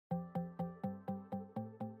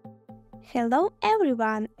Hello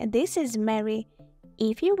everyone, this is Mary.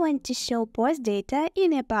 If you want to show post data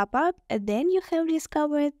in a pop-up, then you have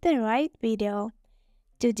discovered the right video.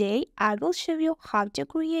 Today I will show you how to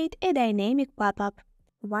create a dynamic pop-up.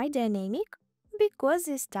 Why dynamic? Because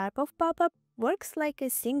this type of pop-up works like a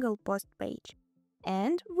single post page.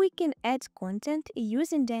 And we can add content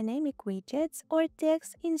using dynamic widgets or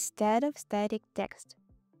text instead of static text.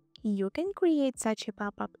 You can create such a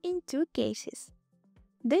pop-up in two cases.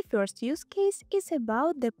 The first use case is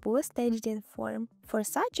about the post editing form. For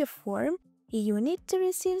such a form, you need to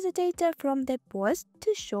receive the data from the post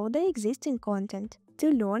to show the existing content.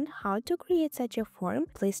 To learn how to create such a form,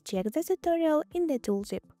 please check the tutorial in the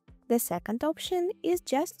tooltip. The second option is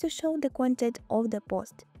just to show the content of the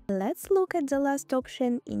post. Let's look at the last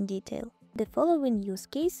option in detail. The following use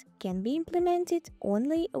case can be implemented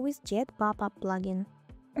only with JetPopup plugin.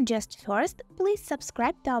 Just first, please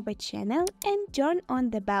subscribe to our channel and turn on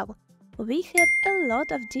the bell. We have a lot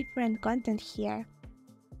of different content here.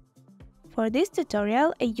 For this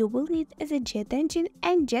tutorial, you will need the JetEngine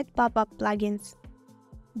and JetPopup plugins.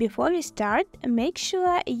 Before we start, make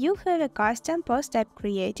sure you have a custom post type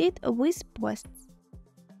created with posts.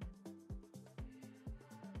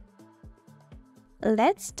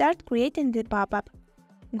 Let's start creating the pop-up.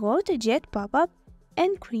 Go to JetPopup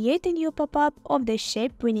and create a new pop-up of the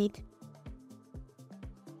shape we need.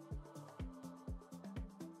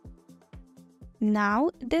 Now,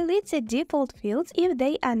 delete the default fields if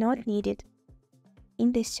they are not needed.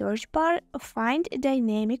 In the search bar, find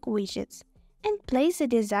Dynamic Widgets and place the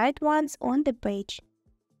desired ones on the page.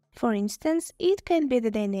 For instance, it can be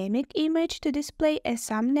the dynamic image to display a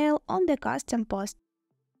thumbnail on the custom post,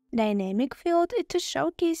 dynamic field to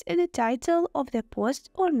showcase the title of the post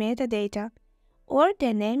or metadata, or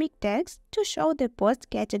dynamic text to show the post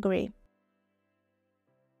category.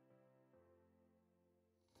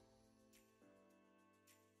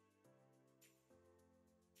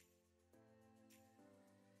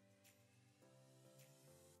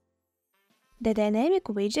 The dynamic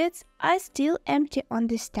widgets are still empty on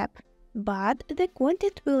this tab, but the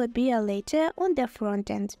content will appear later on the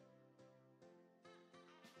front end.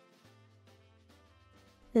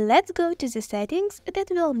 Let's go to the settings that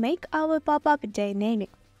will make our pop-up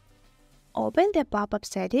dynamic. Open the pop-up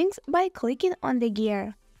settings by clicking on the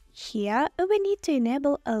gear. Here, we need to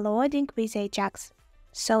enable a loading with Ajax,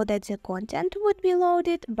 so that the content would be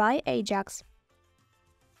loaded by Ajax.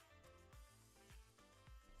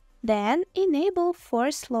 Then, enable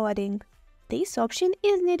force loading. This option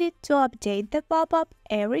is needed to update the pop-up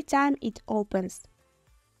every time it opens.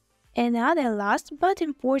 Another last but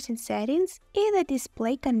important settings is the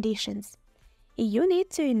display conditions. You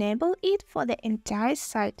need to enable it for the entire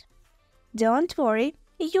site. Don't worry,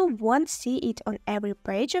 you won't see it on every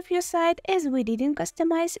page of your site as we didn't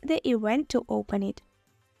customize the event to open it.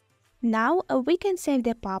 Now we can save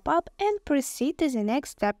the pop-up and proceed to the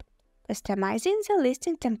next step, customizing the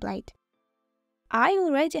listing template. I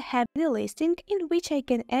already have the listing in which I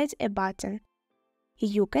can add a button.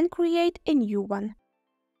 You can create a new one.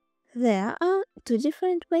 There are two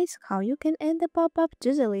different ways how you can add the pop-up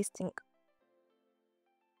to the listing.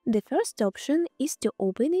 The first option is to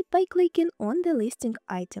open it by clicking on the listing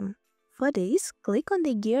item. For this, click on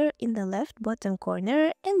the gear in the left bottom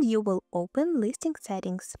corner and you will open listing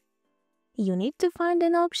settings. You need to find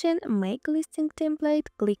an option Make Listing Template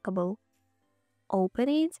Clickable. Open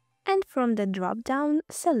it and from the drop-down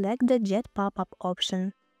select the JetPopup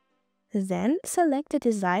option. Then select the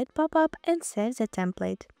desired pop-up and save the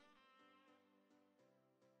template.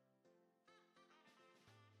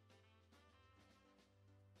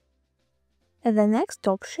 The next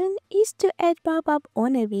option is to add pop-up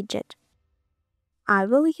on a widget. I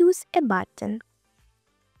will use a button.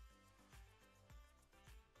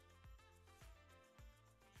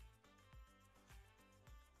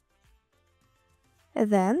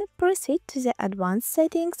 Then proceed to the advanced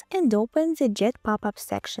settings and open the JetPopup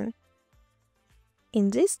section.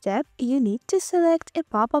 In this step, you need to select a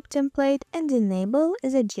pop-up template and enable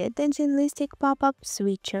the JetEngine listing pop-up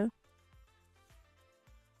switcher.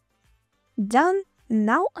 Done!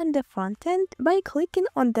 Now on the front end, by clicking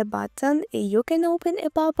on the button, you can open a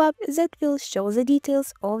pop-up that will show the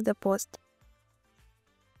details of the post.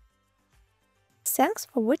 Thanks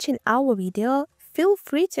for watching our video. Feel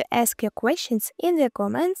free to ask your questions in the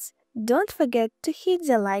comments. Don't forget to hit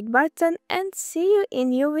the like button and see you in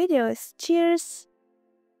new videos. Cheers!